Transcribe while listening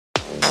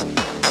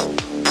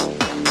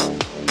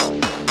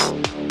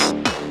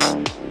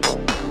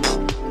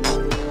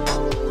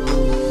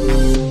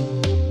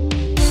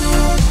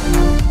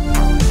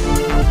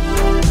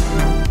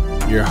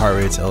heart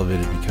rate's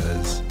elevated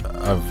because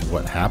of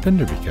what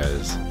happened or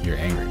because you're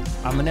angry?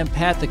 I'm an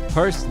empathic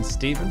person,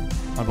 Steven.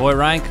 My boy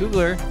Ryan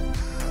Coogler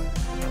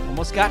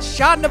almost got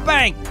shot in the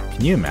bank.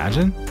 Can you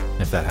imagine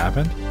if that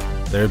happened?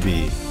 It would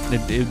be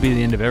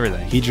the end of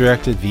everything. He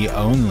directed the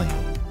only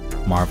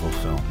Marvel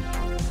film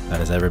that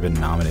has ever been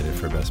nominated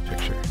for Best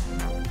Picture.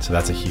 So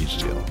that's a huge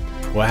deal.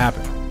 What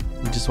happened?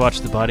 We just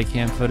watched the body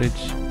cam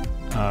footage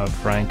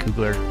of Ryan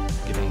Coogler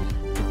getting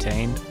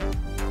detained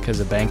because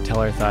a bank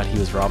teller thought he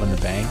was robbing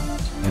the bank.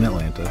 In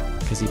Atlanta.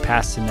 Because he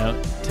passed a note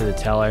to the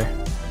teller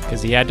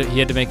because he had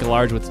to make a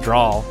large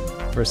withdrawal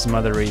for some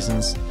other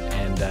reasons,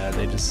 and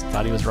they just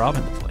thought he was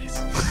robbing the place.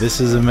 This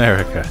is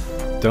America.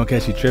 Don't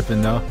get you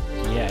tripping, though.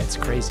 Yeah, it's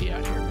crazy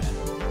out here,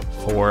 man.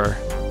 For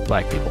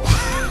black people.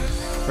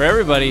 For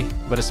everybody,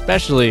 but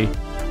especially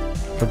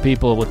for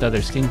people with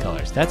other skin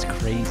colors. That's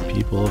crazy.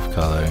 People of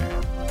color.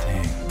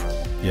 Dang.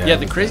 Yeah,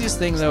 the craziest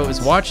thing, though,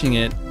 is watching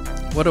it.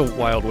 What a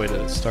wild way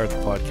to start the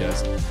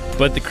podcast.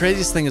 But the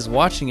craziest thing is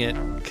watching it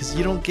because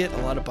you don't get a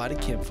lot of body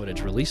cam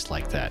footage released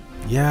like that.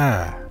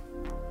 Yeah.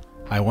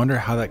 I wonder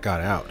how that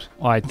got out.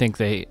 Well, I think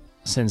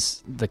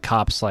since the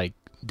cops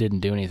didn't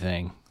do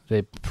anything,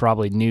 they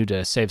probably knew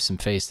to save some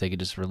face they could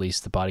just release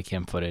the body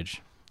cam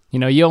footage. You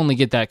know, you only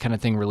get that kind of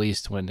thing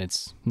released when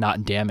it's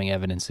not damning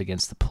evidence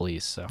against the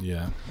police. So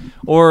yeah.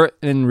 Or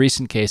in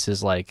recent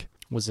cases,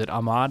 was it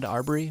Ahmaud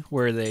Arbery,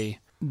 where they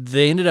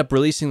ended up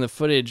releasing the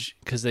footage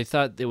because they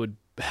thought it would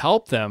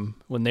help them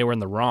when they were in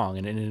the wrong,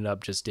 and it ended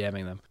up just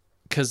damning them.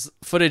 Because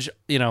footage,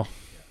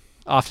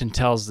 often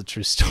tells the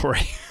true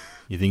story.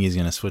 You think he's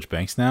going to switch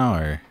banks now,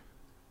 or?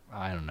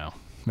 I don't know.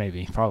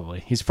 Maybe,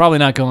 probably. He's probably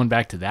not going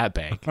back to that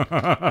bank.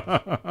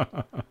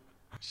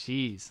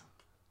 Jeez.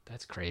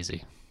 That's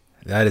crazy.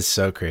 That is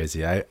so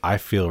crazy. I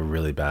feel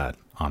really bad,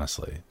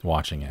 honestly,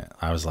 watching it.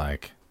 I was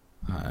like...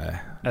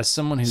 as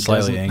someone who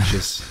slightly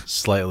anxious,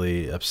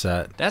 slightly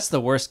upset. That's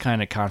the worst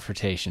kind of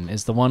confrontation,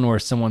 is the one where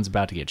someone's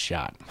about to get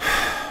shot.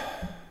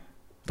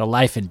 The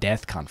life and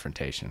death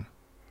confrontation.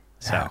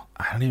 So yeah,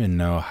 I don't even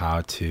know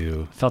how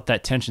to... Felt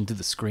that tension through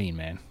the screen,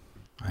 man.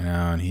 I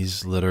know, and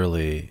he's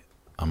literally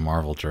a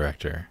Marvel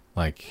director.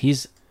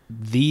 He's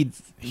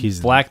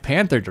Black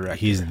Panther director.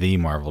 He's the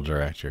Marvel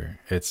director.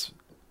 It's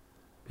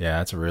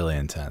really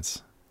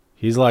intense.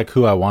 He's like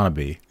who I want to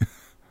be.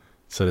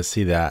 So to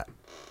see that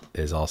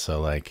is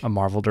also a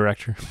Marvel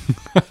director.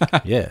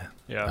 Yeah.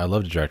 I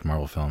love to direct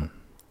Marvel film.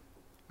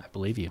 I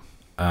believe you.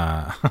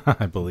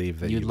 I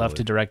believe that you'd love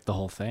to direct the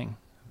whole thing.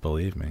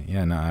 Believe me.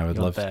 Yeah, no, I would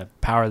love the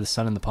power of the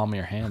sun in the palm of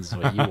your hands is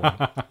what you want.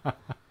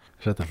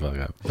 Shut the fuck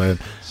up. But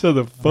shut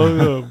the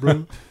fuck up,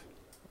 bro.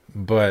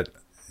 But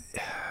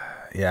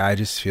yeah, I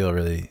just feel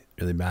really,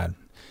 really bad.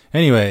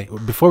 Anyway,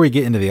 before we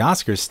get into the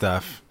Oscars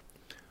stuff,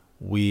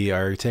 we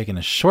are taking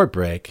a short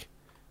break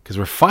because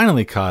we're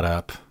finally caught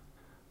up.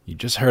 You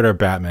just heard our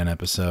Batman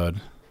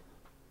episode.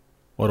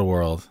 What a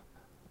world.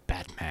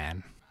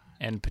 Batman.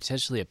 And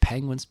potentially a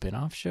Penguin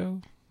spinoff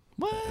show?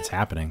 What? It's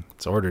happening.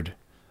 It's ordered.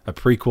 A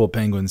prequel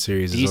Penguin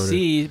series is ordered.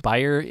 DC, buy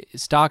your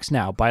stocks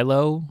now. Buy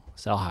low,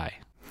 sell high.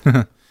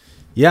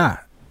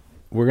 Yeah.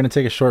 We're going to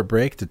take a short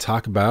break to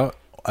talk about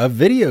a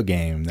video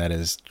game that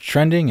is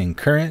trending and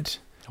current.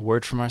 A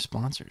word from our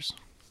sponsors.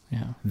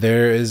 Yeah.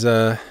 There is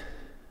a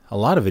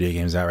lot of video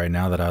games out right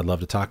now that I would love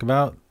to talk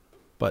about,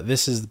 but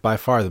this is by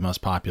far the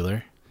most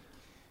popular.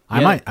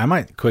 Yeah. I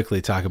might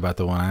quickly talk about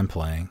the one I'm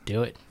playing.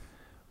 Do it.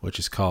 Which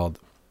is called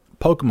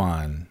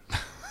Pokemon.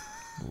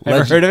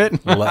 Ever heard of it?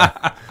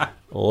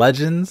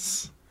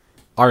 Legends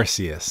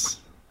Arceus.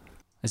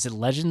 Is it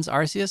Legends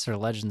Arceus or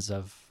Legends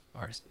of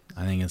Arceus?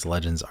 I think it's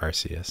Legends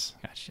Arceus.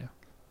 Gotcha.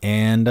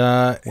 And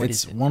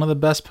it's one of the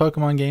best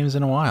Pokemon games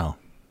in a while.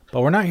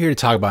 But we're not here to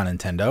talk about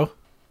Nintendo.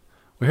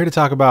 We're here to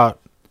talk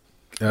about...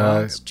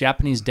 it's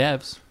Japanese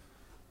devs.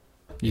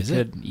 You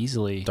could it?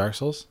 Easily... Dark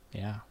Souls?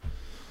 Yeah.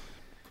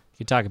 You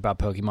could talk about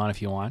Pokemon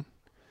if you want.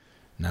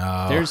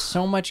 No. There's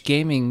so much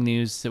gaming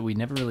news that we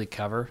never really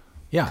cover.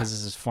 Yeah. Because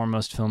this is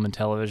Foremost Film and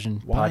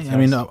Television Why? podcast. I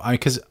mean,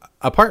 because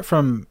apart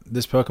from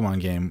this Pokemon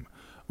game,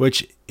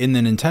 which in the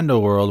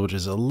Nintendo world, which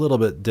is a little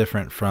bit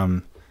different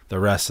from the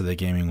rest of the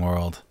gaming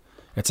world,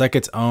 it's like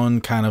its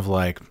own kind of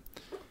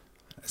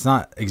it's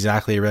not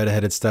exactly a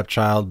redheaded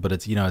stepchild, but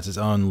it's its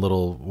own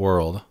little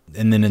world.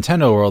 In the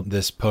Nintendo world,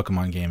 this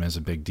Pokemon game is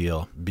a big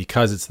deal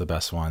because it's the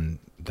best one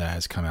that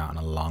has come out in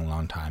a long,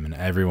 long time. And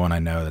everyone I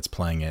know that's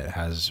playing it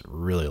has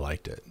really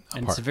liked it.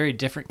 And it's a very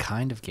different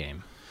kind of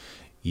game.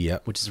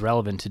 Yep. Which is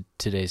relevant to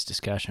today's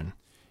discussion.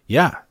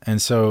 Yeah.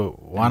 And so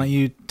why don't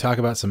you talk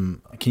about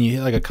can you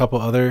hit a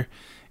couple other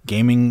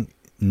gaming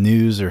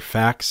news or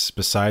facts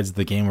besides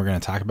the game we're going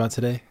to talk about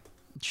today?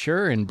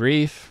 Sure. In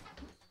brief,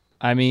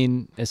 I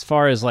mean, as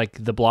far as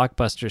the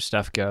blockbuster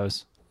stuff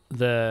goes,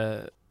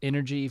 the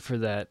energy for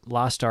that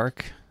Lost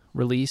Ark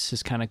release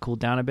has kind of cooled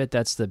down a bit.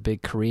 That's the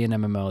big Korean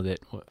MMO that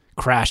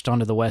crashed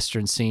onto the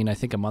Western scene, I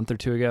think a month or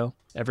two ago.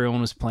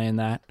 Everyone was playing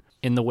that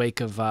in the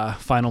wake of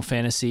Final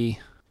Fantasy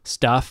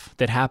stuff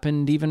that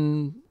happened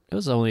it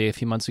was only a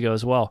few months ago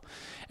as well.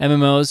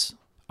 MMOs,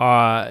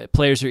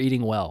 players are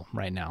eating well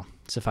right now,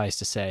 suffice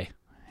to say.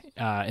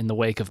 in the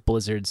wake of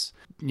Blizzard's,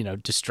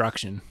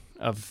 destruction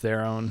of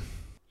their own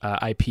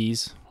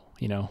IPs,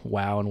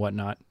 WoW and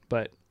whatnot.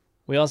 But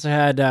we also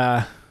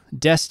had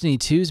Destiny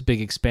 2's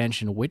big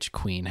expansion, Witch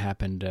Queen,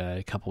 happened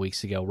a couple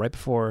weeks ago, right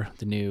before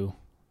the new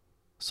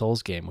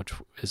Souls game, which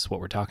is what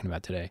we're talking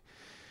about today.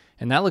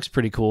 And that looks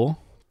pretty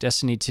cool.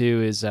 Destiny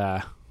 2 is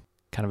kind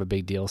of a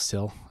big deal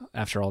still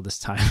after all this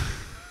time.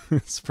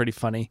 It's pretty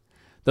funny.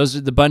 Those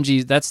are the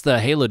Bungie, that's the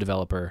Halo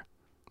developer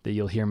that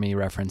you'll hear me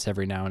reference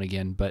every now and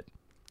again, but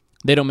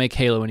they don't make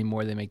Halo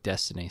anymore, they make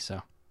Destiny.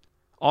 So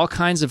all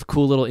kinds of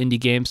cool little indie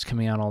games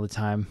coming out all the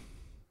time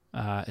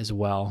as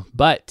well.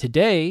 But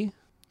today,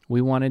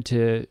 we wanted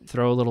to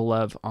throw a little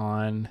love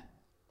on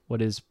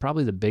what is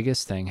probably the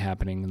biggest thing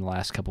happening in the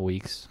last couple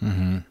weeks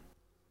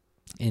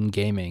in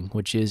gaming,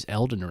 which is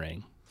Elden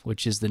Ring,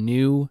 which is the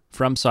new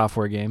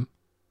FromSoftware game.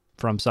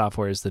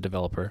 FromSoftware is the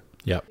developer.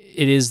 Yep.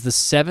 It is the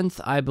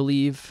 7th, I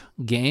believe,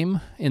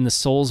 game in the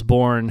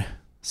Soulsborne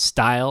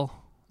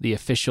style, the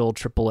official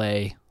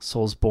AAA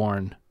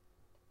Soulsborne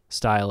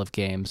style of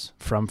games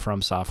from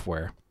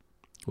FromSoftware,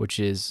 which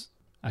is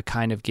a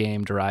kind of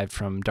game derived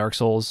from Dark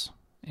Souls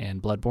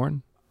and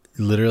Bloodborne.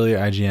 Literally,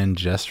 IGN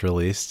just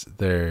released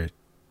their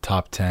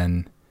top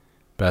 10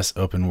 best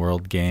open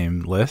world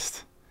game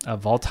list.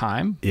 Of all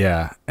time?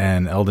 Yeah,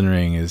 and Elden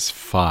Ring is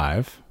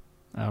 5.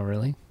 Oh,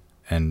 really?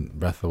 And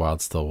Breath of the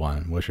Wild still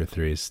 1. Witcher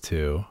 3 is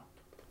 2.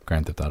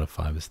 Grand Theft Auto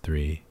 5 is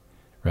 3.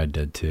 Red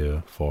Dead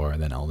 2, 4,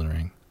 and then Elden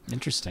Ring.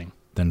 Interesting.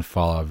 Then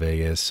Fallout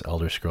Vegas,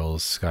 Elder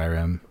Scrolls,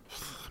 Skyrim,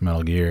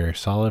 Metal Gear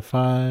Solid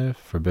 5,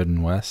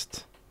 Forbidden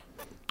West,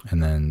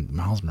 and then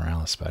Miles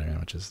Morales Spider-Man,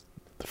 which is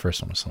the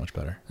first one was so much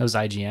better. That was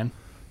IGN?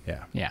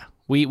 Yeah. Yeah.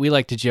 We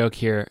like to joke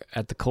here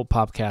at the Cult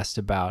Popcast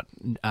about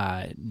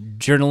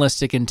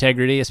journalistic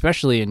integrity,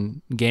 especially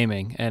in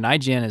gaming. And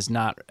IGN is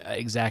not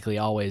exactly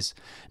always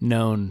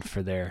known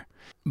for their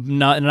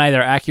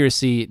neither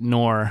accuracy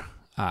nor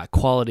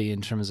quality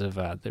in terms of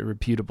the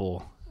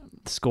reputable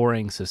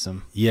scoring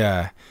system.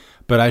 Yeah.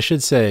 But I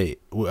should say,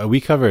 we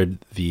covered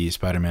the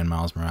Spider-Man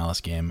Miles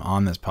Morales game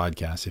on this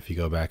podcast, if you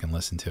go back and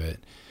listen to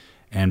it.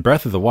 And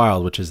Breath of the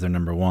Wild, which is their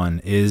number 1,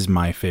 is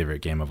my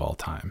favorite game of all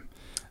time.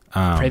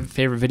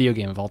 Favorite video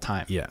game of all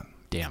time. Yeah.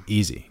 Damn.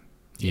 Easy.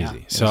 Yeah,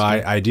 So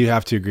I do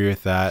have to agree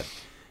with that.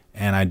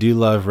 And I do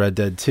love Red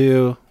Dead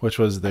 2, which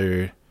was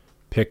their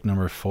pick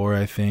number 4,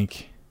 I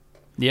think.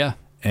 Yeah.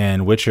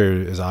 And Witcher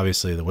is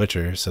obviously The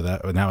Witcher, so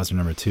that was their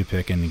number 2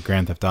 pick. And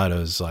Grand Theft Auto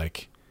is,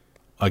 like,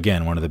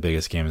 again, one of the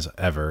biggest games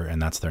ever,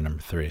 and that's their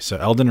number 3. So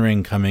Elden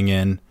Ring coming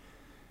in,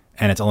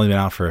 and it's only been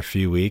out for a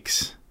few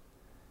weeks,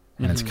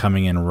 and it's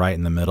coming in right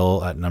in the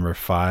middle at number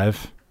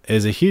 5.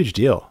 Is a huge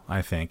deal,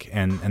 I think.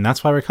 And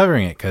that's why we're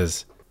covering it,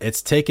 because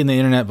it's taken the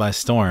internet by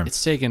storm.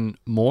 It's taken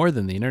more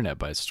than the internet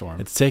by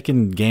storm. It's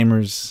taken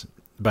gamers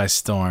by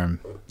storm.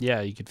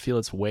 Yeah, you could feel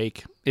its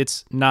wake.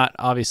 It's not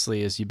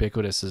obviously as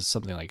ubiquitous as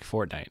something like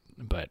Fortnite,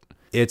 but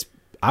it's,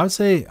 I would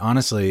say,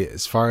 honestly,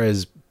 as far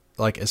as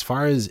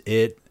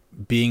it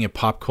being a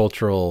pop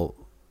cultural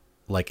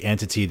like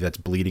entity that's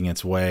bleeding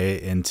its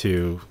way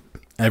into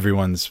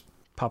everyone's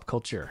pop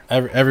culture,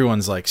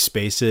 everyone's like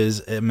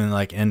spaces. I mean,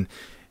 like, and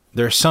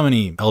there's so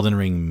many Elden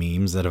Ring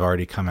memes that have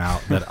already come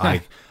out that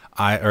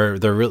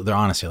they're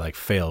honestly like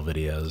fail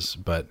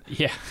videos, but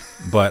yeah,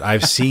 but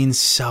I've seen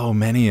so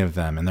many of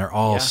them, and they're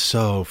all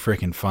so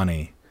freaking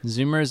funny.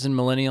 Zoomers and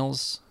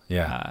millennials,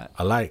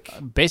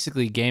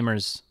 basically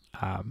gamers,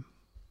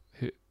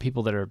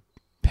 people that are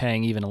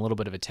paying even a little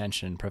bit of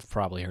attention have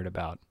probably heard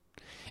about.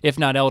 If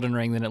not Elden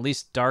Ring, then at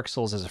least Dark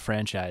Souls as a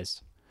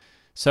franchise.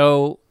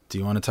 So, do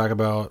you want to talk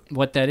about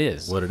what that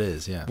is? What it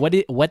is, yeah.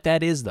 What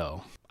that is,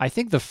 though. I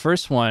think the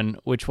first one,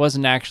 which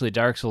wasn't actually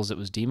Dark Souls, it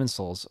was Demon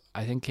Souls,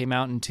 I think came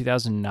out in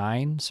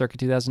 2009, circa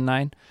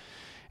 2009.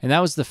 And that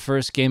was the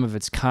first game of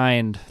its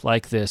kind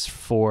like this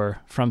for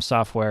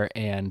FromSoftware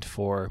and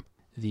for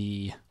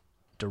the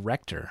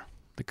director,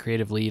 the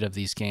creative lead of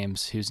these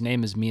games, whose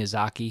name is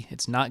Miyazaki.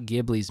 It's not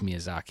Ghibli's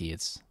Miyazaki,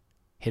 it's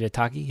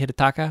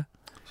Hidetaka?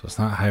 So it's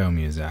not Hayao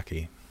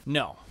Miyazaki.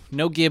 No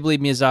Ghibli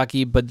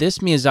Miyazaki, but this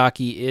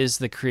Miyazaki is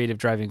the creative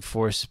driving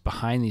force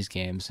behind these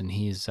games, and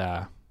he's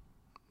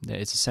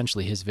it's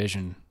essentially his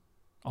vision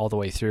all the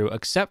way through,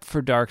 except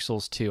for Dark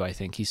Souls 2, I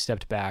think. He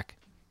stepped back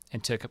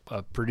and took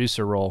a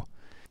producer role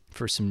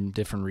for some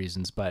different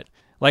reasons. But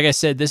like I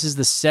said, this is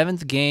the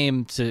 7th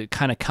game to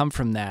kind of come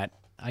from that.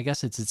 I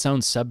guess it's its own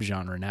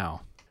subgenre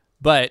now.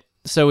 But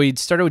so we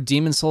started with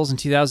Demon Souls in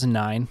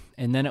 2009,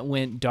 and then it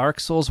went Dark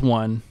Souls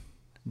 1,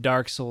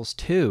 Dark Souls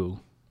 2,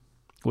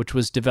 which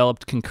was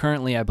developed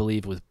concurrently, I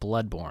believe, with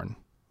Bloodborne.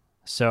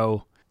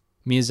 So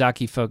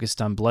Miyazaki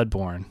focused on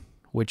Bloodborne,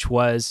 which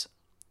was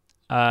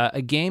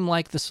a game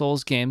like the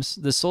Souls games.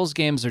 The Souls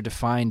games are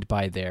defined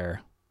by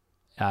their,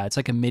 it's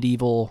like a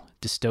medieval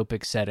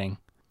dystopic setting.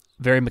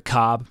 Very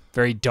macabre,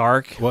 very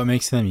dark. What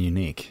makes them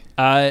unique?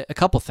 A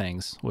couple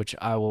things, which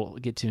I will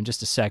get to in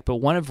just a sec, but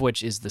one of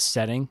which is the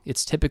setting.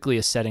 It's typically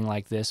a setting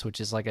like this,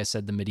 which is, like I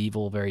said, the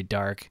medieval, very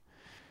dark.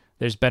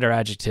 There's better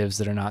adjectives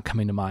that are not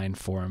coming to mind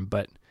for them,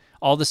 but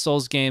all the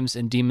Souls games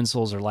and Demon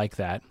Souls are like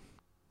that.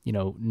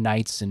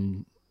 knights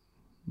in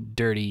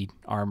dirty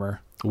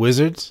armor.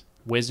 Wizards?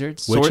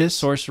 Wizards? Witches?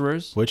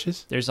 Sorcerers?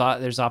 Witches? There's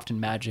often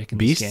magic in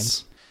Beasts? these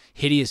games.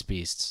 Hideous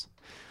beasts.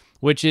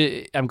 Which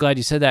I'm glad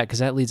you said that, because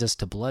that leads us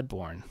to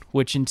Bloodborne,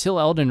 which until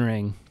Elden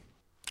Ring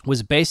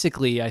was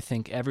basically, I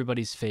think,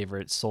 everybody's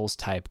favorite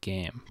Souls-type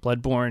game.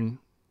 Bloodborne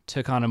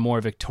took on a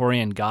more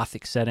Victorian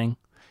Gothic setting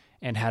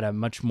and had a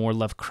much more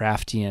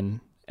Lovecraftian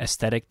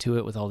aesthetic to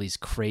it, with all these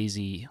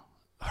crazy,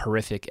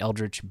 horrific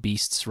eldritch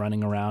beasts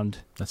running around.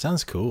 That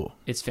sounds cool.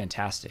 It's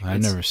fantastic.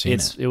 I've never seen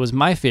it. It was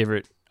my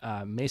favorite.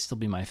 May still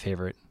be my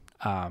favorite.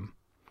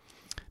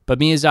 But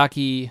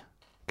Miyazaki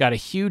got a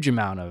huge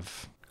amount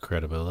of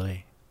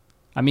credibility.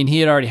 I mean, he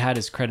had already had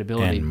his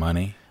credibility and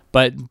money.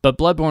 But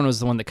Bloodborne was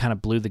the one that kind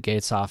of blew the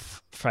gates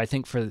off for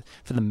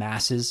the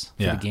masses,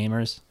 for Yeah. the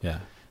gamers, Yeah.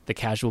 the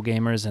casual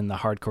gamers and the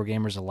hardcore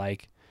gamers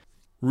alike.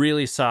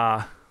 Really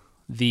saw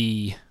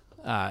the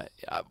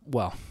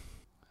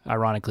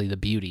ironically, the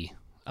beauty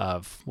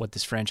of what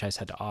this franchise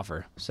had to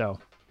offer. So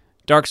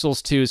Dark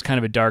Souls 2 is kind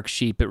of a dark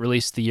sheep. It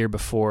released the year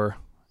before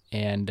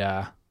and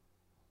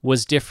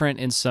was different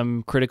in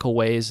some critical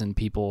ways, and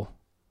people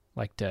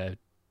like to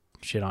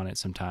shit on it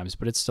sometimes,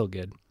 but it's still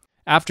good.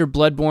 After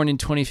Bloodborne in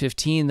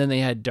 2015, then they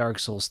had Dark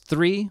Souls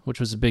 3,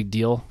 which was a big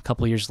deal a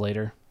couple years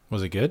later.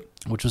 Was it good?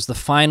 Which was the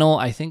final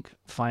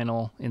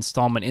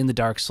installment in the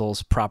Dark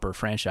Souls proper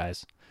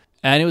franchise.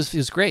 And it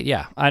was great,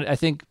 yeah. I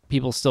think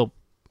people still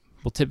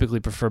will typically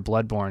prefer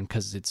Bloodborne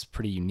because it's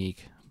pretty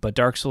unique. But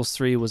Dark Souls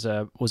 3 was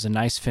a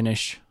nice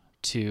finish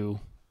to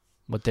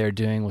what they're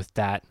doing with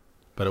that.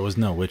 But it was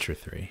no Witcher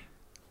 3.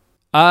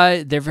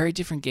 They're very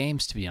different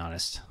games, to be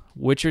honest.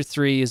 Witcher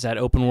 3 is that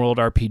open world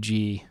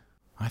RPG.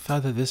 I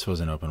thought that this was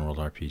an open world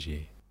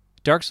RPG.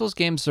 Dark Souls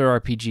games are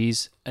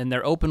RPGs, and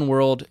they're open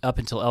world up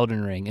until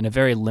Elden Ring in a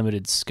very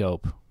limited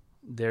scope.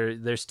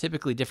 There's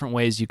typically different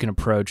ways you can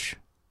approach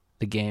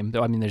the game.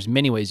 I mean, there's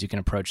many ways you can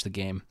approach the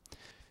game.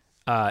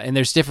 And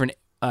there's different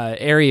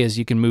areas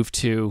you can move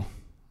to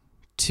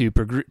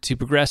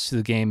progress through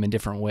the game in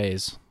different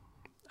ways.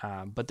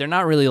 But they're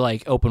not really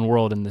like open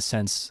world in the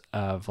sense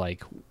of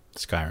like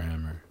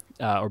Skyrim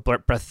or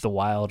Breath of the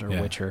Wild or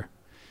Witcher,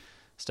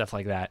 stuff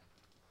like that.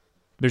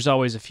 There's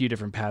always a few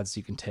different paths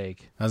you can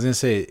take. I was going to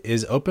say,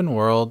 is open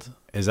world,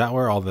 is that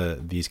where all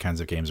these kinds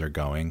of games are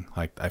going?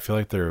 Like, I feel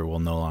like there will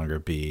no longer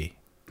be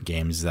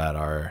games that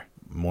are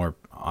more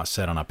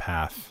set on a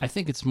path. I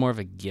think it's more of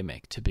a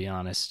gimmick, to be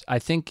honest. I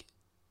think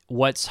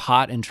what's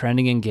hot and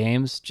trending in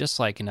games, just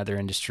like in other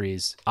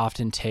industries,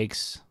 often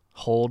takes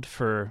hold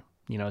for,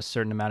 a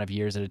certain amount of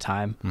years at a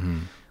time. Mm-hmm.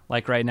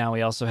 Like right now,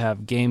 we also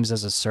have games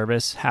as a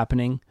service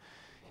happening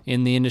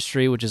in the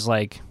industry, which is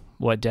like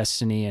what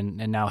Destiny and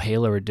now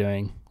Halo are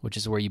doing, which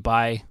is where you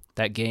buy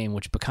that game,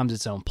 which becomes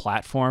its own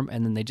platform,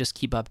 and then they just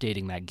keep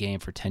updating that game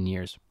for 10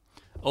 years.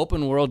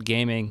 Open world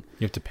gaming...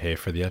 You have to pay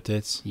for the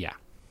updates? Yeah.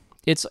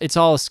 It's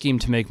all a scheme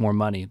to make more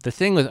money. The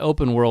thing with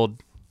open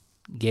world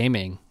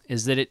gaming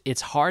is that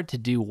it's hard to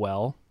do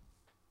well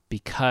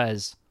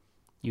because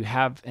you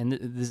have... And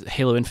this,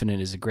 Halo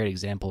Infinite is a great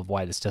example of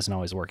why this doesn't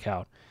always work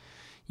out.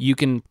 You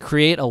can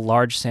create a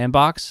large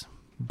sandbox,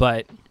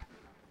 but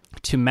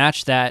to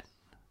match that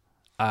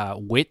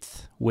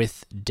width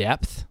with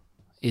depth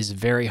is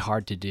very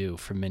hard to do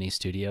for many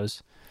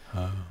studios.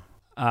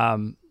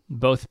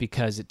 Both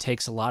because it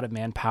takes a lot of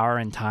manpower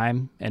and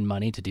time and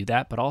money to do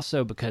that, but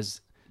also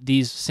because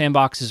these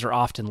sandboxes are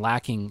often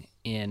lacking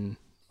in...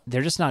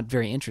 They're just not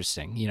very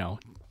interesting,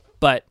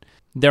 But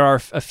there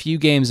are a few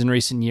games in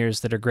recent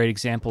years that are great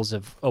examples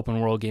of open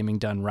world gaming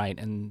done right,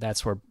 and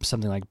that's where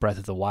something like Breath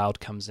of the Wild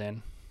comes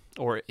in,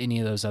 or any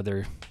of those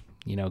other,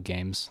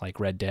 games like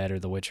Red Dead or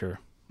The Witcher,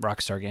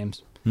 Rockstar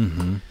games.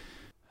 Mm-hmm.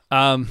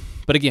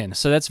 But again,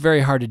 so that's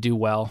very hard to do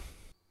well.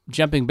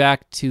 Jumping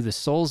back to the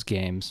Souls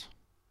games,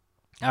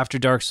 after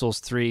Dark Souls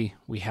 3,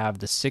 we have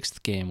the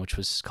 6th game, which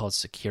was called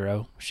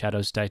Sekiro,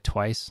 Shadows Die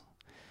Twice,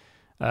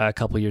 a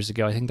couple years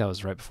ago. I think that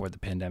was right before the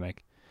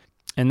pandemic.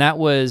 And that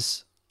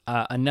was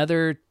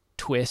another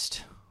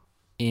twist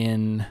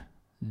in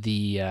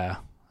the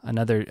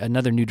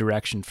another new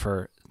direction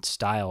for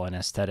style and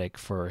aesthetic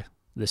for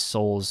the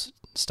Souls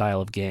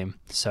style of game.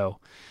 So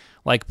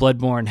like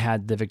Bloodborne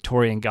had the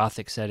Victorian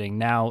Gothic setting,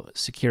 now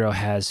Sekiro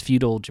has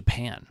feudal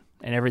Japan,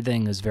 and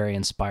everything is very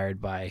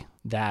inspired by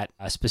that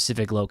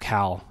specific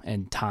locale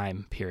and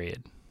time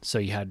period. So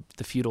you had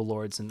the feudal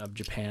lords of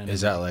Japan.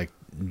 Is that like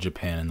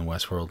Japan in the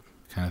Westworld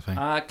kind of thing?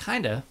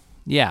 Kinda,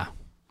 yeah.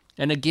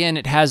 And again,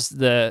 it has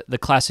the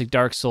classic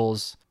Dark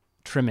Souls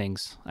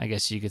trimmings, I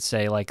guess you could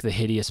say, like the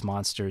hideous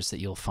monsters that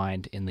you'll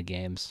find in the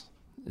games.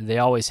 They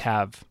always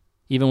have,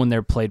 even when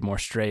they're played more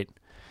straight,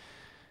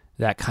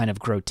 that kind of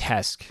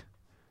grotesque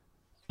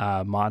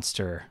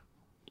monster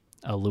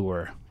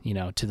allure,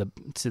 to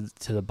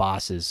the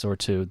bosses or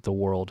to the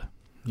world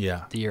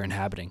that you're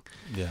inhabiting.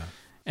 Yeah.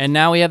 And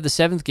now we have the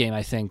 7th game,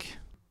 I think.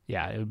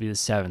 Yeah, it would be the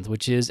 7th,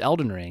 which is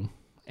Elden Ring.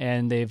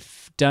 And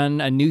they've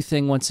done a new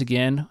thing once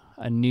again,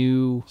 a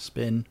new...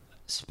 Spin.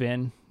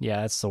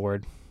 Yeah, that's the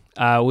word.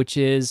 Which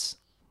is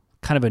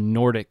kind of a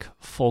Nordic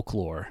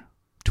folklore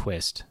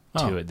twist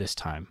to it this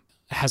time.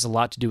 has a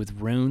lot to do with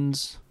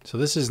runes. So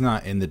this is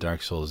not in the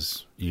Dark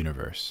Souls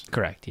universe.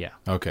 Correct, yeah.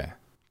 Okay.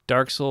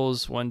 Dark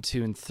Souls 1,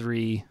 2, and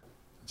 3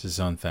 It's his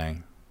own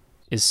thing.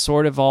 is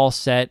sort of all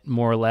set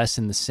more or less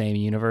in the same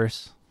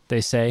universe, they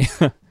say.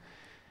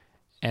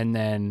 And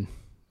then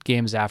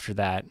games after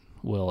that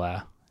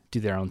will do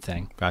their own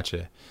thing.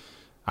 Gotcha.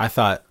 I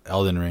thought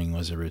Elden Ring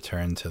was a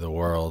return to the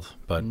world,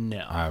 but No.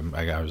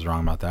 I was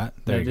wrong about that.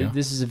 There you go.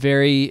 This is a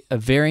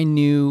very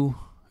new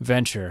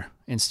venture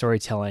in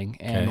storytelling,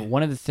 and Okay.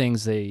 one of the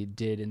things they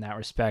did in that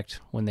respect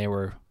when they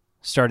were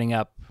starting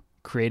up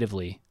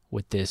creatively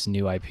with this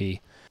new IP,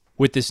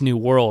 with this new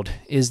world,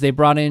 is they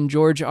brought in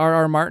George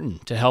R.R. Martin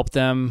to help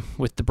them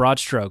with the broad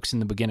strokes in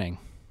the beginning.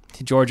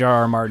 George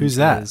R.R. Martin Who's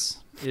that?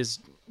 is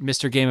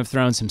Mr. Game of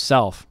Thrones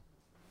himself.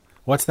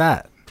 What's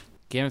that?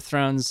 Game of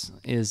Thrones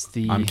is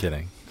the... I'm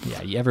kidding.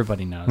 Yeah,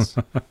 everybody knows.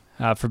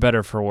 For better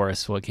or for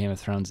worse, what Game of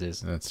Thrones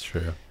is. That's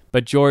true.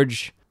 But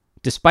George,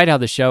 despite how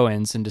the show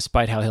ends and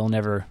despite how he'll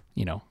never,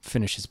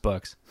 finish his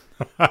books,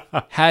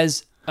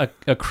 has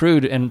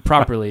accrued and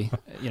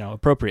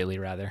appropriately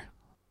rather,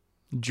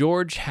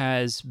 George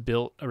has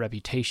built a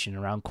reputation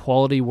around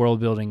quality world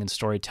building and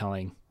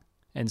storytelling.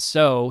 And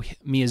so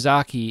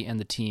Miyazaki and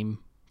the team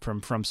from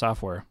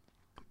FromSoftware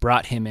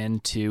brought him in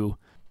to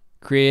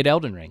create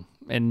Elden Ring.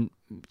 And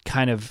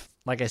kind of,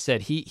 like I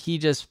said, he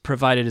just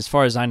provided, as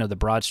far as I know, the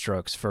broad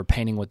strokes for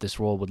painting what this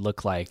world would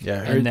look like.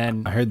 Yeah,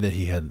 I heard that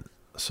he had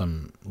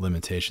some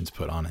limitations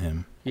put on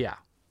him. Yeah.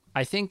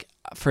 I think,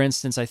 for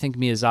instance,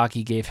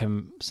 Miyazaki gave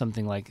him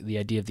something like the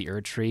idea of the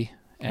Erd tree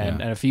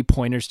and a few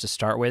pointers to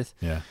start with.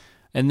 Yeah.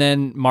 And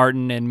then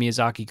Martin and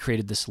Miyazaki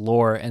created this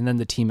lore, and then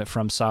the team at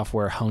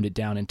FromSoftware honed it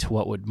down into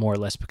what would more or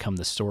less become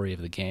the story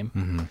of the game.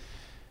 Mm-hmm.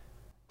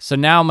 So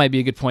now might be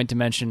a good point to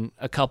mention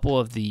a couple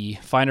of the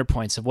finer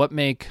points of what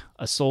make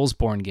a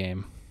Soulsborne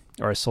game,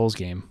 or a Souls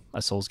game,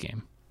 a Souls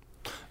game.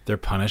 They're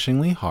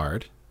punishingly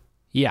hard.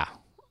 Yeah.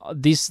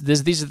 These are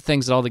the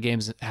things that all the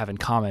games have in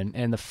common.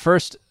 And the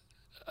first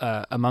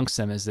amongst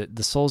them is that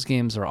the Souls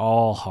games are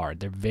all hard.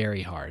 They're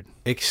very hard.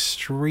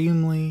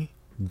 Extremely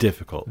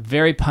difficult.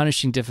 Very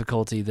punishing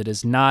difficulty that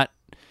is not,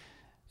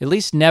 at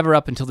least never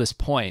up until this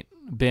point,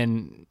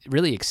 been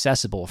really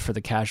accessible for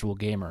the casual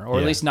gamer, or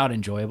at least not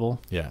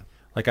enjoyable. Yeah.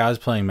 Like I was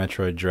playing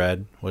Metroid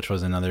Dread, which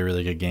was another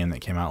really good game that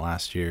came out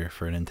last year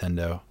for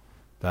Nintendo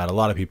that a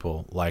lot of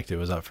people liked. It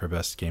was up for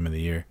best game of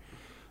the year.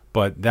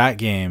 But that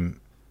game,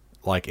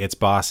 like its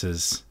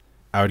bosses,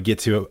 I would get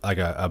to like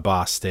a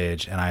boss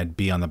stage and I'd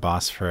be on the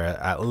boss for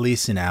at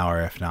least an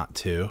hour, if not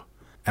 2.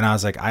 And I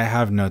was like, I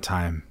have no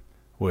time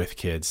with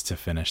kids to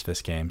finish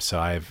this game. So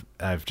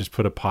I've just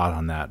put a pause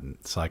on that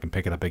so I can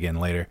pick it up again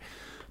later.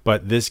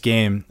 But this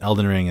game,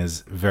 Elden Ring,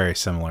 is very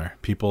similar.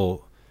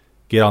 People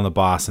get on the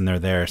boss and they're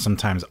there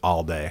sometimes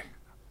all day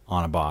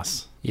on a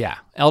boss. Yeah.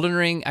 Elden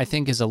Ring, I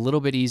think, is a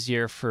little bit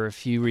easier for a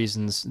few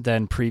reasons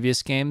than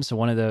previous games. So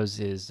one of those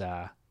is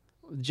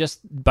just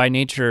by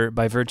nature,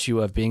 by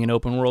virtue of being an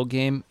open world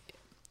game.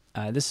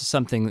 This is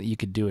something that you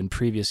could do in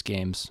previous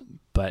games,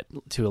 but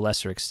to a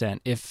lesser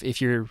extent.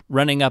 If you're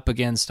running up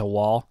against a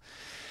wall,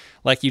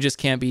 like you just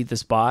can't beat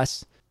this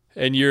boss,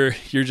 and you're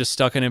just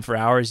stuck in him for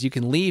hours, you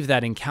can leave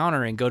that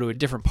encounter and go to a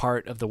different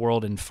part of the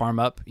world and farm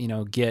up,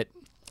 get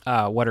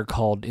what are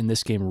called in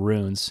this game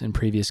runes. In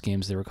previous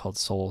games they were called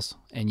souls,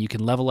 and you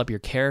can level up your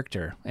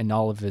character and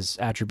all of his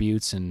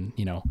attributes, and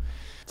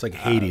It's like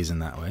Hades in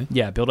that way.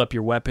 yeah, build up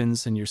your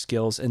weapons and your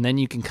skills, and then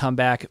you can come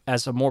back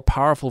as a more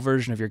powerful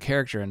version of your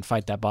character and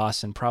fight that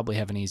boss and probably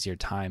have an easier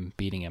time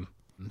beating him.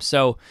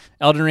 So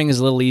Elden Ring is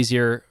a little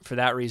easier for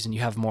that reason. You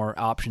have more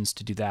options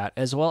to do that,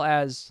 as well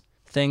as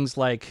things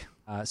like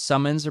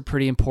summons are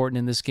pretty important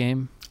in this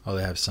game. Oh,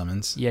 they have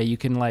summons? Yeah, you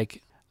can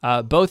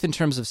both in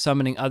terms of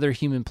summoning other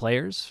human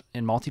players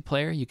in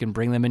multiplayer, you can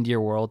bring them into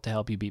your world to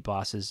help you beat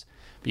bosses.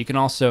 But you can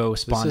also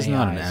spawn This is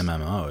AIs. not an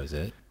MMO, is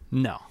it?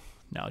 No,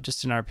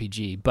 just an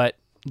RPG. But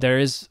there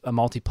is a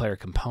multiplayer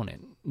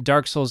component.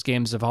 Dark Souls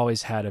games have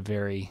always had a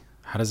very...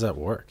 How does that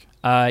work?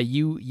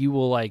 You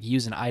will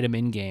use an item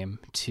in game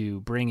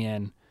to bring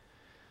in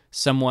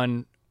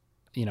someone,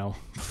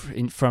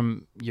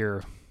 from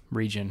your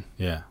region.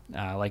 Yeah.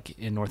 Like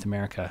in North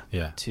America.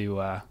 Yeah.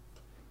 To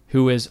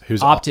who's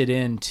opted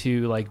in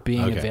to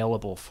being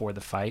available for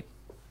the fight.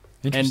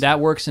 And that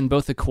works in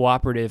both a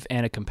cooperative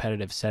and a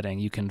competitive setting.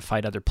 You can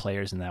fight other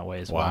players in that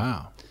way as well.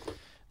 Wow.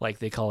 Like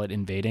they call it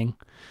invading.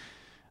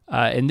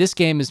 And this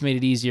game has made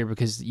it easier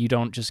because you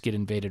don't just get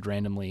invaded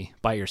randomly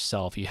by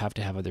yourself. You have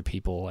to have other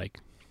people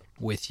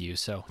with you.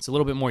 So it's a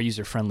little bit more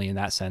user-friendly in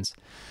that sense.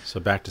 So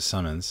back to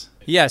summons.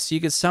 Yeah, so you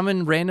could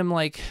summon random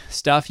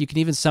stuff. You can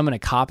even summon a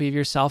copy of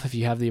yourself if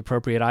you have the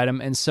appropriate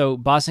item. And so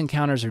boss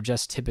encounters are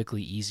just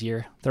typically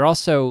easier. They're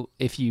also,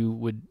 if you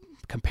would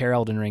compare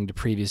Elden Ring to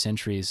previous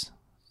entries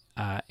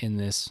in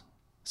this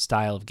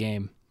style of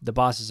game, the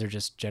bosses are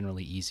just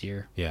generally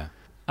easier. Yeah.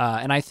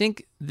 And I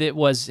think that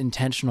was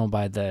intentional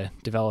by the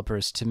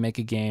developers to make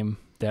a game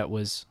that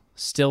was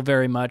still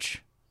very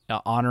much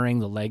honoring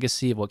the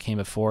legacy of what came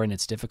before and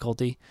its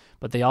difficulty,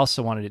 but they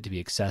also wanted it to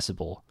be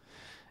accessible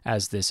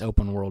as this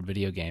open world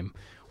video game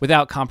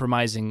without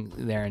compromising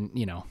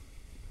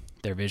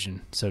their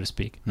vision, so to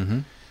speak. Mm-hmm.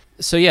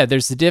 So yeah,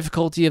 there's the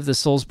difficulty of the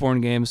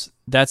Soulsborne games.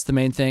 That's the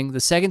main thing. The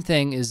second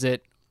thing is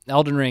that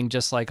Elden Ring,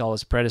 just like all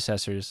its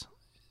predecessors,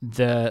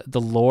 the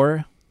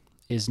lore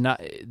is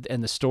not,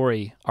 and the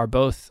story are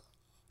both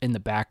in the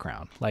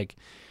background. Like,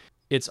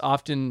 it's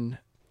often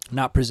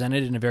not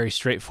presented in a very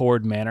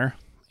straightforward manner.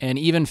 And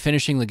even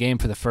finishing the game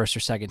for the first or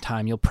second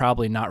time, you'll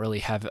probably not really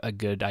have a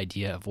good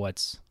idea of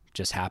what's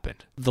just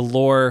happened. The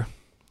lore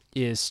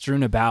is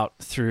strewn about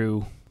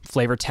through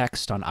flavor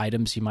text on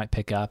items you might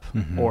pick up,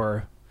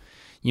 or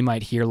you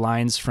might hear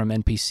lines from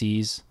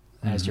NPCs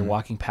as you're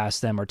walking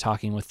past them or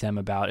talking with them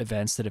about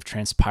events that have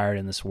transpired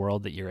in this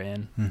world that you're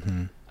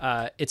in.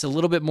 It's a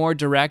little bit more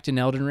direct in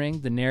Elden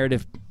Ring. The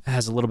narrative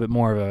has a little bit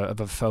more of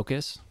a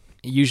focus.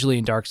 Usually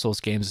in Dark Souls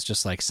games, it's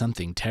just like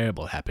something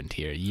terrible happened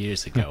here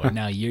years ago, and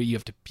now you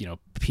have to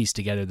piece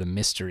together the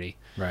mystery.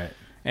 Right.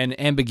 And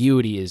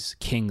ambiguity is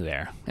king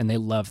there, and they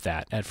love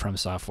that at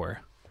FromSoftware,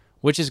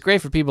 which is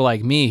great for people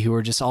like me who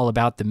are just all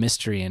about the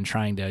mystery and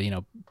trying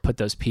to put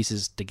those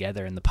pieces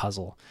together in the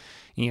puzzle.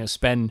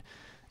 Spend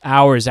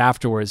hours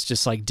afterwards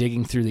just like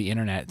digging through the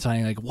internet,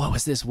 telling like, what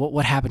was this?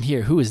 What happened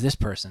here? Who is this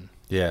person?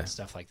 Yeah.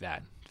 Stuff like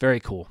that.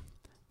 Very cool.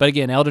 But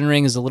again, Elden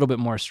Ring is a little bit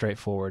more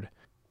straightforward.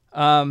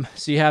 So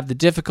you have the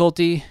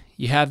difficulty,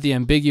 you have the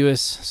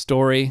ambiguous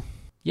story,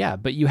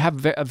 but you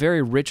have a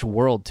very rich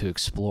world to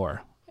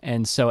explore.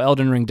 And so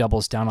Elden Ring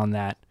doubles down on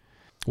that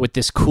with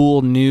this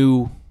cool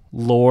new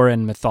lore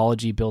and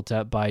mythology built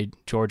up by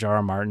George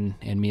R.R. Martin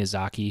and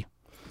Miyazaki.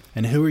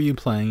 And who are you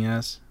playing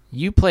as?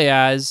 You play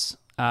as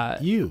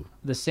you,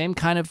 the same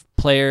kind of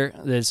player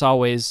that's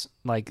always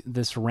like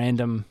this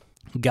random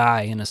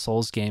guy in a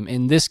Souls game.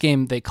 In this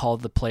game, they call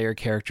the player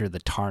character the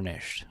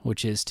Tarnished,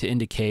 which is to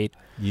indicate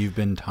you've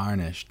been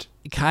tarnished.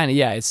 Kind of,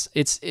 yeah.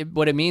 It's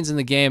what it means in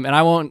the game, and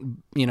I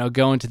won't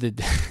go into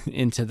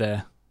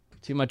the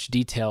too much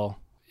detail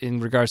in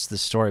regards to the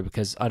story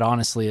because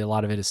honestly, a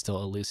lot of it is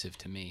still elusive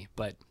to me.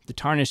 But the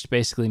Tarnished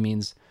basically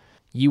means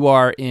you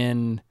are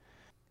in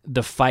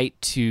the fight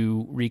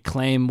to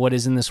reclaim what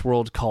is in this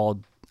world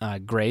called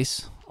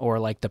grace, or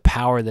like the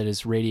power that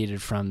is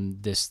radiated from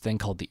this thing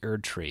called the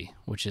Erd Tree,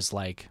 which is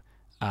like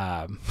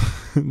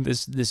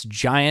this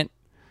giant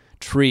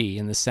tree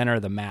in the center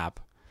of the map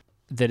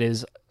that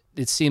is,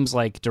 it seems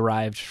like,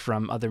 derived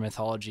from other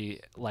mythology,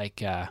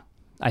 like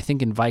I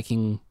think in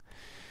Viking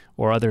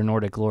or other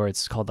Nordic lore,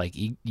 it's called like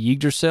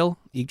Yggdrasil.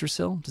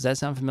 Yggdrasil, does that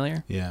sound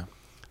familiar? Yeah.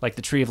 Like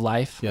the Tree of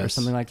Life, or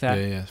something like that.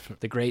 Yeah.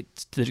 The great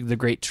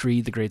tree,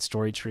 the great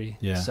story tree.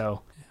 Yeah.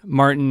 So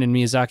Martin and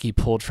Miyazaki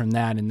pulled from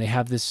that, and they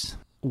have this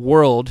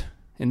world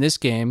in this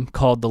game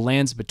called the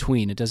Lands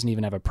Between. It doesn't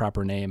even have a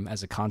proper name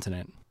as a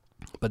continent,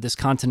 but this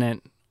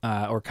continent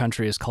or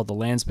country is called the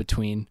Lands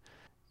Between.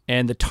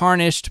 And the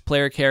Tarnished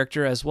player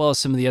character, as well as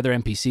some of the other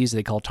NPCs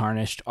they call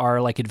Tarnished, are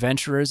like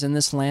adventurers in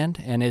this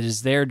land, and it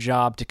is their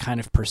job to kind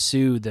of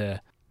pursue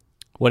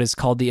what is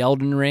called the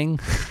Elden Ring.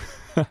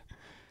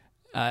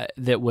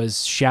 That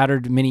was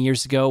shattered many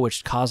years ago,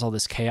 which caused all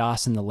this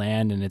chaos in the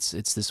land, and it's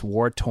this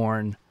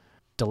war-torn,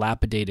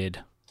 dilapidated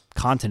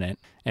continent.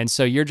 And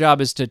so your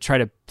job is to try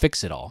to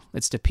fix it all.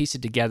 It's to piece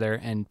it together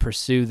and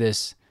pursue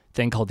this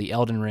thing called the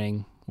Elden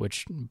Ring,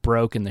 which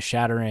broke in the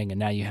shattering, and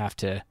now you have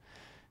to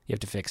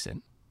fix it.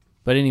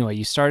 But anyway,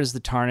 you start as the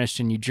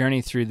Tarnished, and you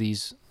journey through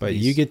these. But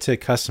you get to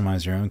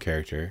customize your own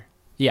character.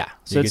 Yeah,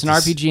 so it's an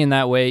RPG in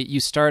that way. You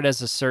start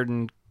as a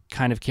certain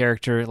kind of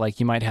character,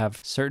 like you might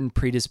have certain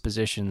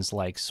predispositions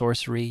like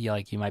sorcery,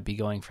 like you might be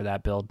going for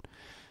that build,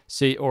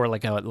 or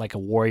like a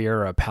warrior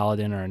or a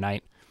paladin or a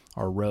knight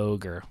or a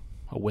rogue or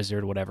a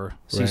wizard, whatever.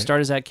 So you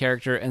start as that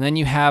character, and then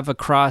you have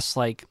across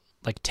like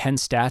 10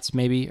 stats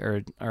maybe,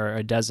 or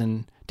a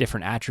dozen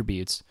different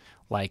attributes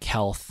like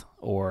health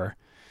or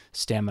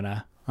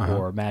stamina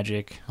or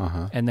magic,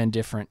 and then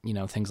different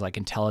things like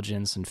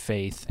intelligence and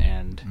faith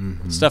and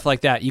stuff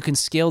like that. You can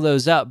scale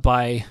those up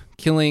by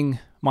killing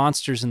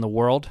monsters in the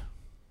world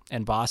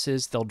and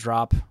bosses. They'll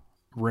drop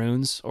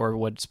runes, or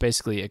what's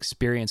basically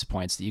experience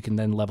points, that you can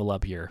then level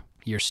up your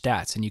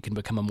stats, and you can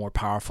become a more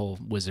powerful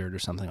wizard or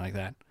something like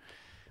that,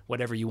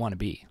 whatever you want to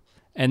be.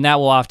 And that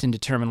will often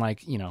determine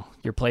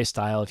your play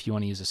style, if you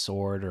want to use a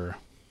sword or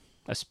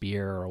a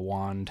spear or a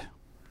wand.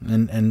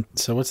 And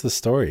so what's the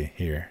story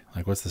here?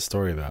 Like, what's the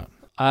story about?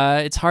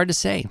 It's hard to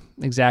say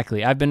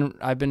exactly. I've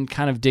been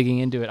kind of digging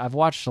into it. I've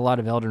watched a lot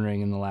of Elden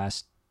Ring in the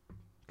last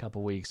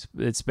couple weeks.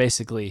 It's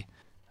basically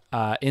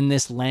in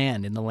this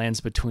land, in the Lands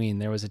Between,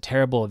 there was a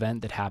terrible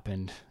event that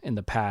happened in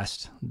the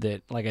past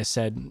that, like I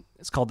said,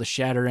 it's called the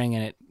Shattering,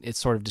 and it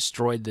sort of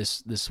destroyed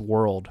this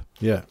world.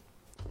 Yeah.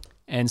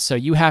 And so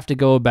you have to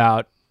go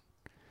about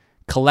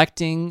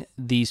collecting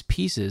these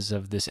pieces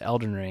of this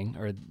Elden Ring,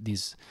 or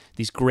these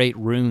great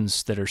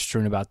runes that are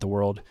strewn about the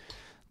world,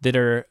 that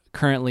are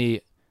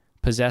currently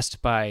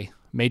possessed by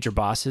major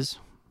bosses.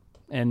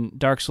 And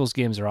Dark Souls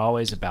games are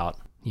always about,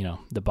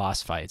 the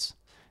boss fights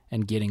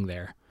and getting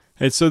there.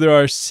 And so there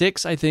are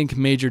 6, I think,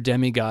 major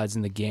demigods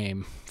in the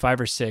game,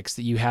 5 or 6,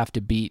 that you have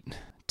to beat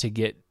to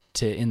get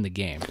to in the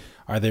game.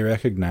 Are they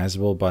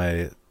recognizable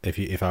by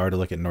if I were to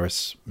look at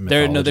Norse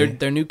mythology?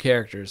 They're new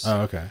characters.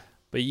 Oh, okay.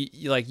 But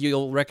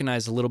you'll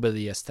recognize a little bit of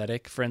the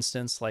aesthetic. For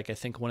instance, like I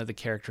think one of the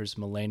characters,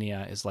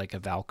 Melania, is like a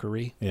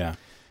Valkyrie. Yeah.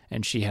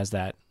 And she has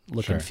that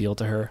look and feel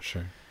to her.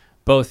 Sure.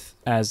 Both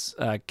as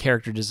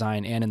character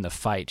design and in the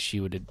fight, she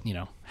would,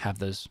 have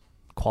those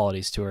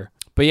qualities to her.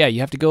 But yeah, you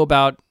have to go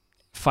about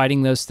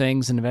fighting those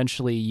things, and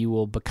eventually you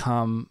will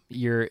become,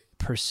 your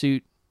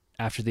pursuit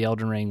after the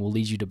Elden Ring will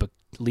lead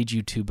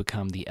you to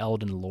become the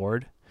Elden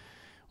Lord,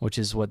 which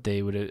is what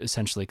they would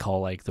essentially call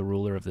like the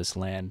ruler of this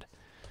land.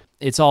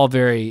 It's all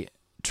very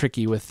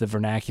tricky with the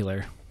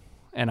vernacular,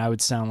 and I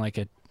would sound like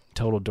a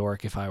total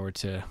dork if I were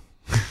to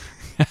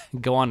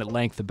go on at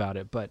length about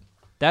it, but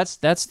that's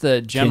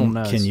the general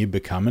nose. Can you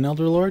become an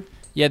Elder Lord?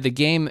 Yeah, the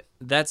game,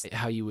 that's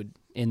how you would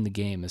end the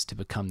game, is to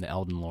become the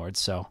Elden Lord.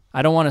 So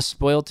I don't want to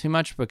spoil too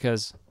much,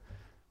 because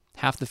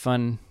half the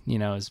fun,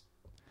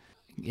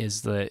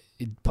 is the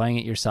playing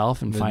it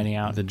yourself and finding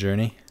out the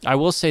journey. I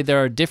will say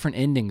there are different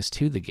endings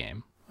to the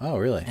game. Oh,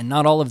 really? And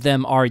not all of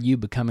them are you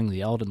becoming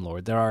the Elden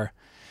Lord. There are,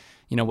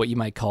 what you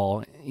might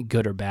call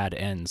good or bad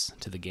ends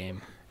to the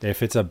game.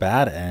 If it's a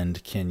bad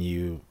end, can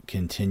you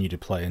continue to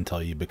play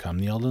until you become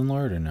the Elden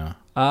Lord, or no?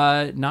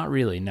 Not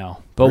really,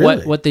 no. But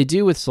really? what they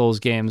do with Souls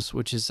games,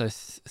 which is a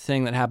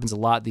thing that happens a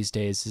lot these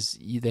days, is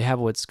they have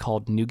what's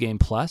called New Game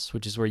Plus,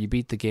 which is where you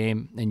beat the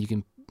game and you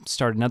can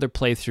start another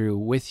playthrough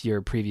with your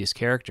previous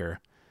character,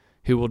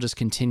 who will just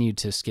continue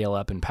to scale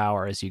up in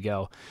power as you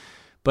go.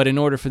 But in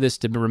order for this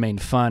to remain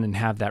fun and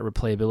have that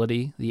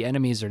replayability, the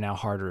enemies are now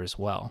harder as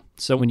well.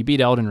 So when you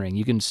beat Elden Ring,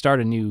 you can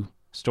start a new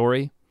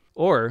story,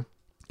 or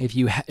if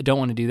you don't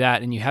want to do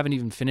that and you haven't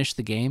even finished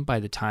the game by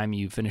the time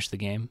you finish the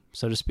game,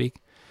 so to speak,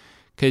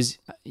 because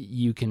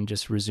you can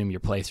just resume your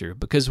playthrough.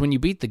 Because when you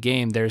beat the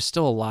game, there's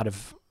still a lot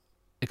of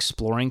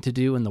exploring to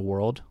do in the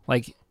world.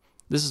 Like,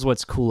 this is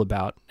what's cool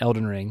about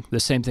Elden Ring, the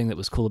same thing that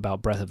was cool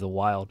about Breath of the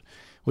Wild,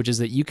 which is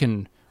that you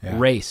can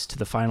race to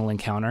the final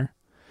encounter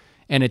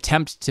and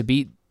attempt to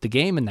beat the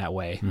game in that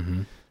way.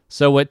 Mm-hmm.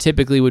 So what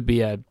typically would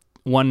be a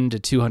 1 to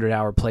 200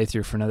 hour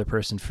playthrough for another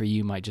person, for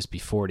you might just be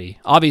 40.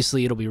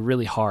 Obviously, it'll be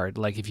really hard.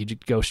 Like if you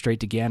go straight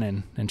to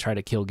Ganon and try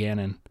to kill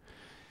Ganon,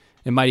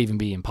 it might even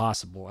be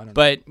impossible. I don't know.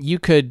 But you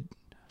could...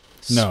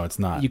 No, it's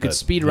not. You could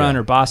speed run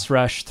or boss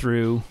rush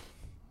through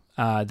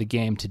the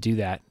game to do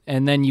that.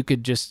 And then you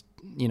could just,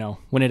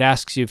 when it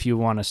asks you if you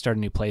want to start a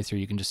new playthrough,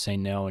 you can just say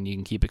no, and you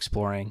can keep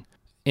exploring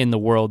in the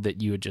world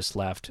that you had just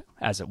left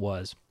as it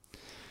was.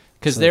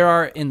 Because there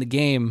are, in the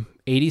game,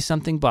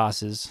 80-something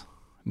bosses.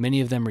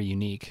 Many of them are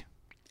unique.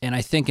 And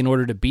I think in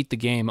order to beat the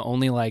game,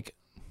 only like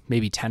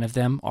maybe 10 of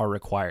them are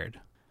required.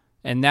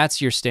 And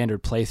that's your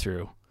standard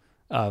playthrough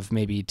of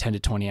maybe 10 to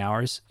 20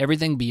 hours.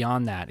 Everything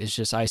beyond that is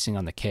just icing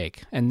on the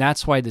cake. And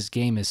that's why this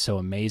game is so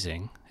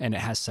amazing and it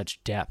has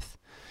such depth.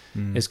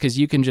 Is because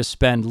you can just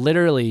spend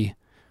literally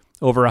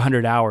over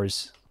 100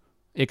 hours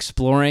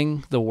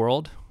exploring the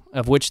world,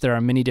 of which there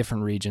are many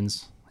different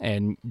regions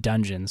and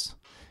dungeons,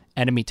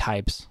 enemy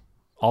types,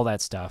 all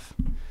that stuff.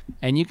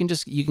 And you can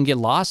get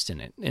lost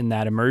in it, in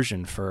that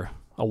immersion for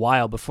a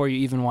while before you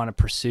even want to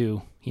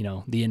pursue,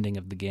 the ending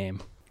of the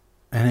game.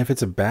 And if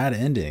it's a bad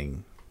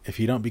ending,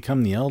 if you don't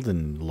become the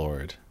Elden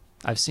Lord...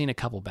 I've seen a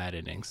couple bad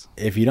endings.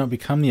 If you don't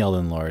become the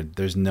Elden Lord,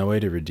 there's no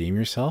way to redeem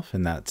yourself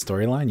in that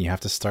storyline? You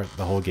have to start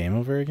the whole game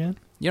over again?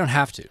 You don't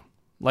have to.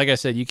 Like I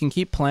said, you can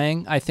keep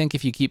playing. I think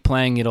if you keep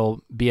playing,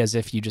 it'll be as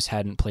if you just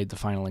hadn't played the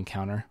final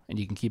encounter, and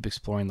you can keep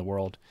exploring the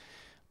world.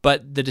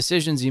 But the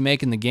decisions you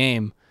make in the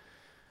game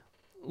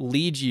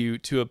lead you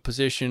to a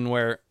position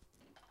where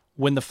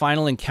when the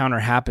final encounter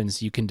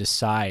happens, you can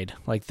decide,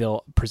 like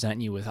they'll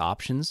present you with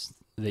options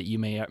that you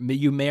may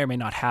or may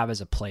not have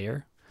as a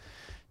player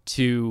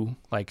to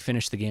like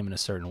finish the game in a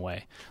certain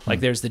way.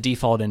 Like there's the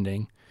default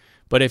ending,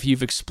 but if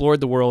you've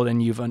explored the world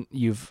and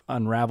you've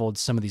unraveled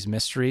some of these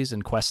mysteries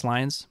and quest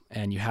lines,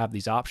 and you have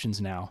these options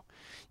now,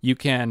 you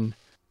can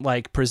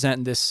like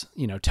present this,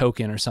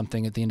 token or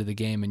something at the end of the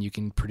game, and you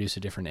can produce a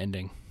different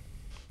ending.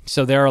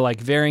 So there are like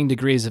varying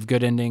degrees of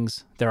good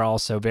endings. There are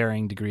also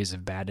varying degrees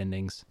of bad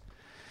endings.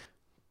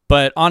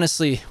 But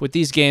honestly, with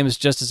these games,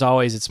 just as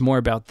always, it's more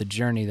about the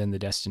journey than the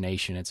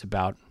destination. It's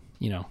about,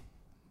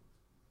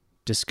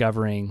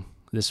 discovering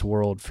this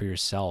world for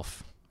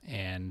yourself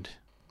and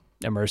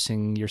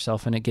immersing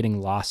yourself in it,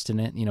 getting lost in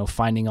it,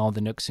 finding all the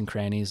nooks and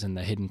crannies and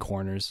the hidden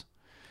corners.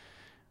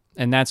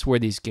 And that's where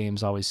these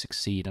games always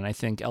succeed. And I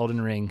think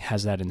Elden Ring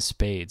has that in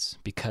spades,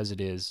 because it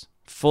is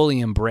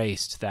fully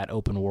embraced that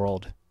open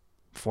world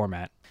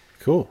format.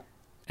 Cool.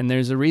 And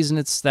there's a reason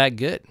it's that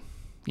good.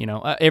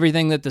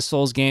 Everything that the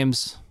Souls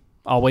games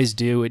always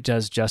do, it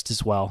does just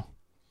as well.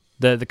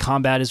 The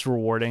combat is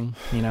rewarding,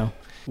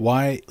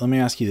 Why? Let me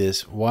ask you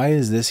this. Why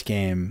is this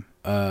game,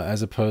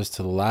 as opposed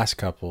to the last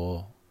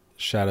couple,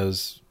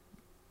 Shadows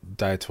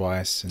Die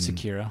Twice and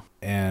Sekiro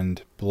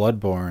and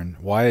Bloodborne,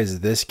 why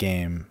is this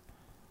game,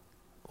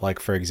 like,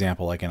 for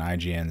example, like in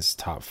IGN's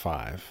top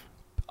 5?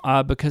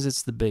 Because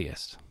it's the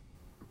biggest.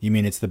 You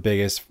mean it's the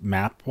biggest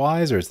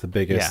map-wise, or it's the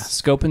biggest? Yeah,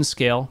 scope and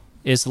scale.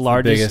 Is the The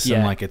largest, biggest yeah.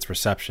 in like its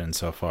reception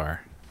so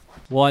far.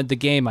 Well, the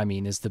game, I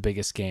mean, is the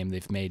biggest game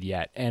they've made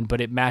yet, but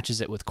it matches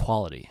it with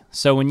quality.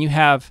 So when you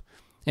have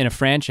in a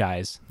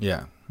franchise,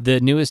 Yeah. the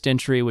newest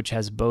entry, which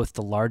has both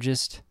the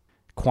largest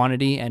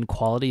quantity and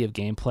quality of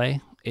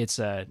gameplay, it's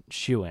a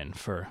shoe-in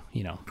for,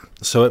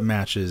 So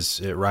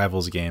it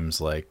rivals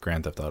games like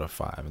Grand Theft Auto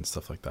 5 and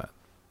stuff like that.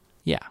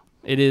 yeah,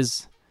 it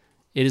is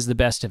the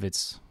best of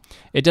its.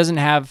 It doesn't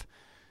have,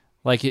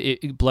 like,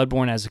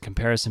 Bloodborne as a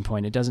comparison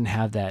point, it doesn't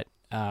have that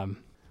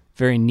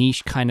very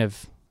niche kind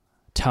of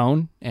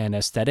tone and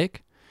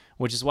aesthetic,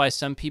 which is why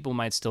some people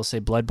might still say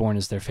Bloodborne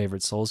is their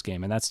favorite Souls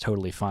game, and that's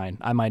totally fine.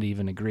 I might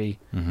even agree,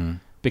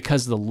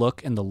 because the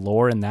look and the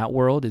lore in that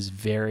world is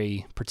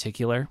very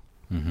particular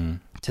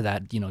to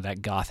that,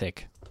 that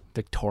gothic,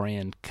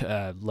 Victorian,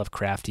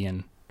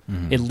 Lovecraftian.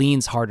 It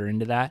leans harder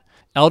into that.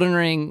 Elden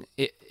Ring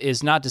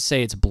is not to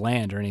say it's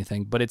bland or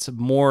anything, but it's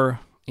more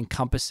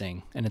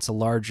encompassing, and it's a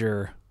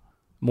larger,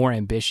 more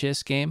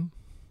ambitious game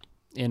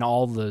in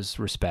all those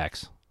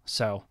respects.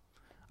 So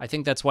I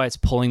think that's why it's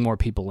pulling more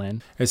people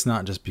in. It's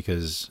not just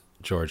because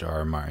George R.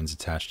 R. Martin's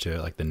attached to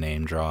it, like the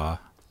name draw.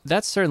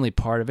 That's certainly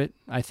part of it,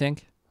 I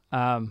think.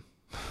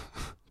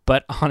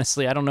 But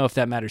honestly, I don't know if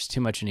that matters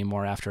too much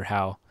anymore after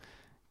how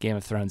Game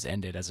of Thrones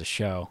ended as a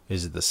show.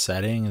 Is it the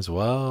setting as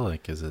well?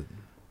 Like,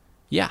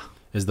 Yeah.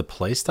 Is the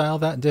playstyle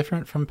that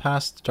different from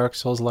past Dark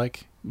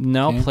Souls-like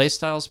No, games?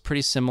 playstyle's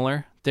pretty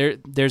similar.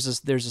 There's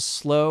a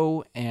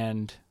slow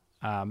and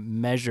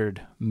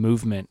measured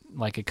movement,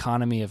 like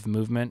economy of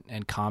movement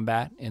and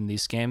combat in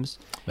these games.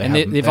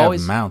 They've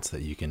always mounts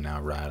that you can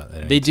now ride at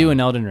any They do time. in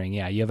Elden Ring,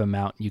 yeah. You have a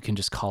mount you can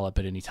just call up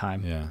at any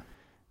time.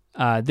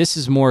 Yeah. This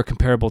is more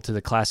comparable to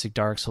the classic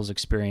Dark Souls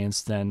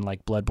experience than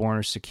like Bloodborne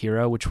or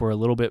Sekiro, which were a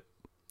little bit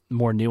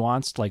more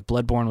nuanced. Like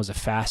Bloodborne was a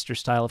faster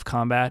style of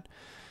combat.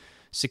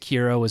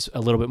 Sekiro was a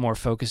little bit more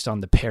focused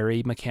on the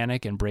parry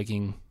mechanic and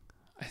breaking,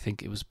 I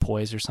think it was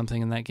poise or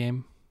something in that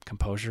game,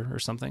 composure or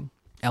something.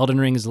 Elden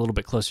Ring is a little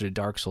bit closer to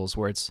Dark Souls,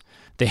 where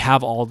they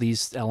have all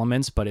these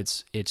elements, but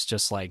it's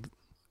just like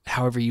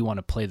however you want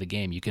to play the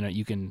game. You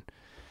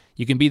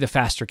can be the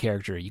faster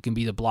character, you can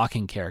be the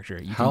blocking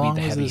character, you How can long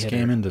be the was heavy this hitter.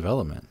 game in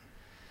development?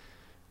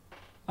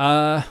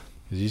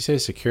 Did you say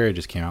Sekiro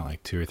just came out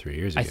like 2 or 3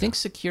 years ago? I think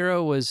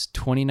Sekiro was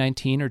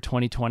 2019 or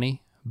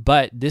 2020,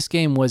 but this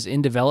game was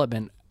in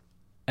development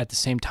at the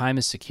same time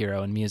as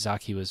Sekiro, and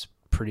Miyazaki was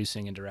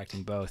producing and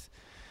directing both.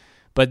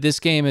 But this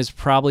game has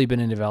probably been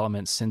in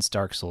development since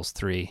Dark Souls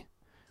 3,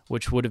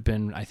 which would have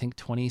been, I think,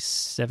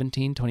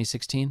 2017,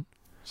 2016.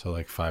 So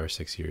like 5 or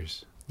 6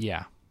 years.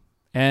 Yeah.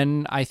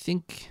 And I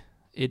think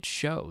it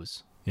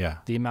shows Yeah.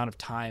 the amount of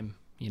time,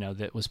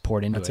 that was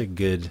poured into That's it. a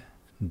good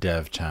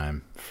dev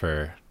time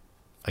for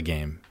a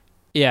game.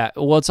 Yeah,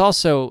 well,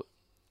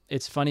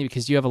 it's funny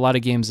because you have a lot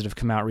of games that have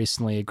come out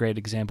recently. A great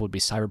example would be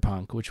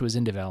Cyberpunk, which was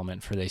in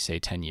development for, they say,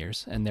 10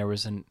 years, and there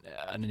was an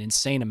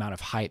insane amount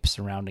of hype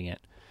surrounding it.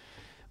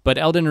 But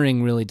Elden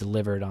Ring really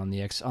delivered on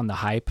the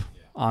hype,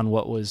 on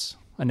what was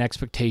an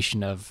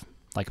expectation of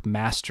like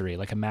mastery,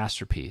 like a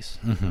masterpiece.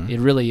 It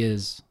really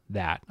is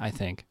that, I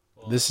think.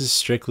 This is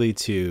strictly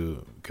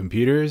to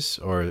computers,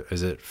 or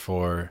is it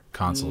for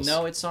consoles?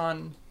 No, it's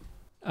on.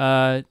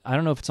 I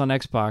don't know if it's on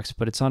Xbox,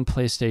 but it's on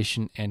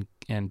PlayStation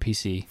and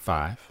PC.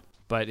 5.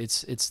 But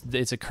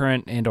it's a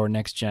current and or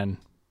next gen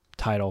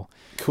title.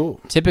 Cool.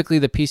 Typically,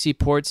 the PC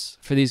ports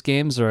for these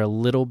games are a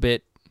little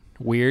bit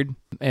weird,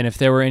 and if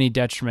there were any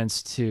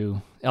detriments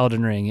to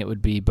Elden Ring, it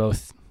would be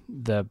both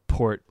the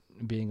port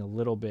being a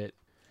little bit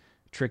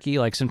tricky,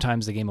 like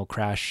sometimes the game will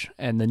crash,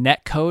 and the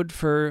net code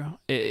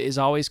is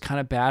always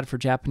kind of bad for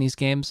Japanese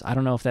games. I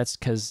don't know if that's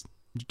because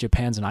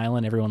Japan's an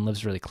island, everyone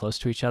lives really close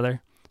to each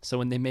other, so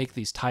when they make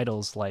these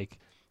titles, like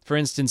for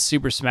instance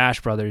Super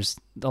Smash Brothers,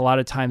 a lot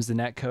of times the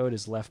net code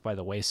is left by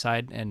the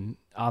wayside and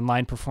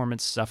online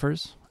performance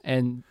suffers,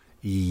 and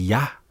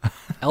Yeah.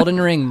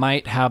 Elden Ring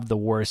might have the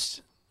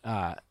worst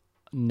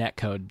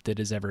netcode that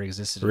has ever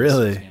existed in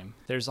Really? this game.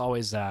 There's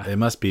always It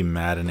must be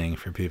maddening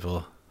for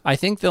people. I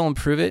think they'll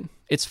improve it.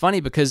 It's funny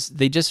because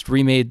they just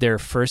remade their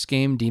first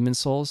game, Demon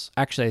Souls.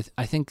 Actually,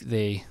 I think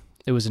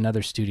it was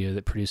another studio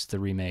that produced the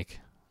remake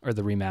or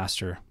the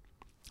remaster.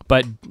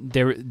 But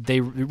they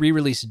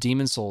re-released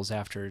Demon Souls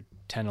after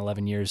 10,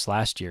 11 years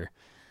last year.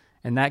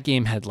 And that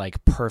game had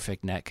like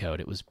perfect netcode.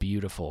 It was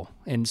beautiful.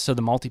 And so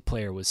the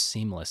multiplayer was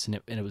seamless, and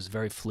it was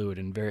very fluid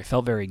and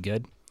felt very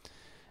good.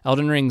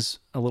 Elden Ring's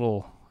a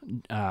little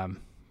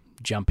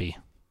jumpy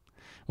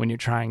when you're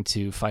trying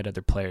to fight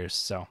other players.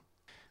 So,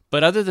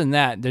 but other than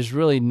that, there's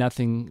really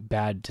nothing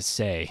bad to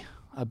say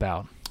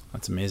about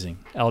That's amazing.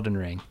 Elden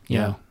Ring. You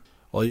know?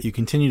 Well, you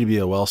continue to be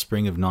a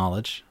wellspring of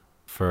knowledge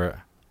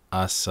for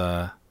us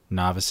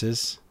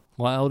novices.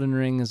 Well, Elden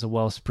Ring is a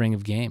wellspring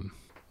of game.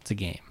 It's a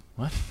game.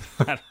 What?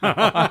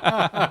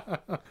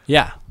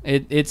 Yeah,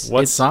 it's.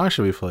 What it's, song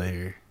should we play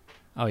here?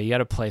 Oh, you got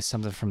to play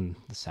something from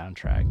the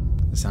soundtrack.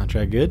 The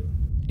soundtrack good?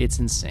 It's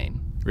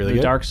insane. Really the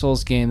good? Dark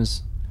Souls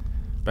games.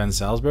 Ben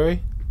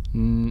Salisbury?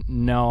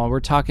 No, we're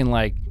talking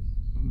like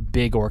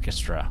big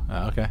orchestra.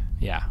 Oh, okay.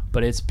 Yeah,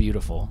 but it's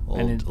beautiful.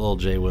 Little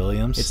Jay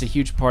Williams. It's a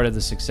huge part of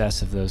the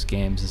success of those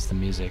games is the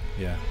music.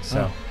 Yeah.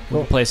 So cool.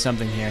 we'll play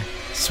something here.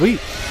 Sweet.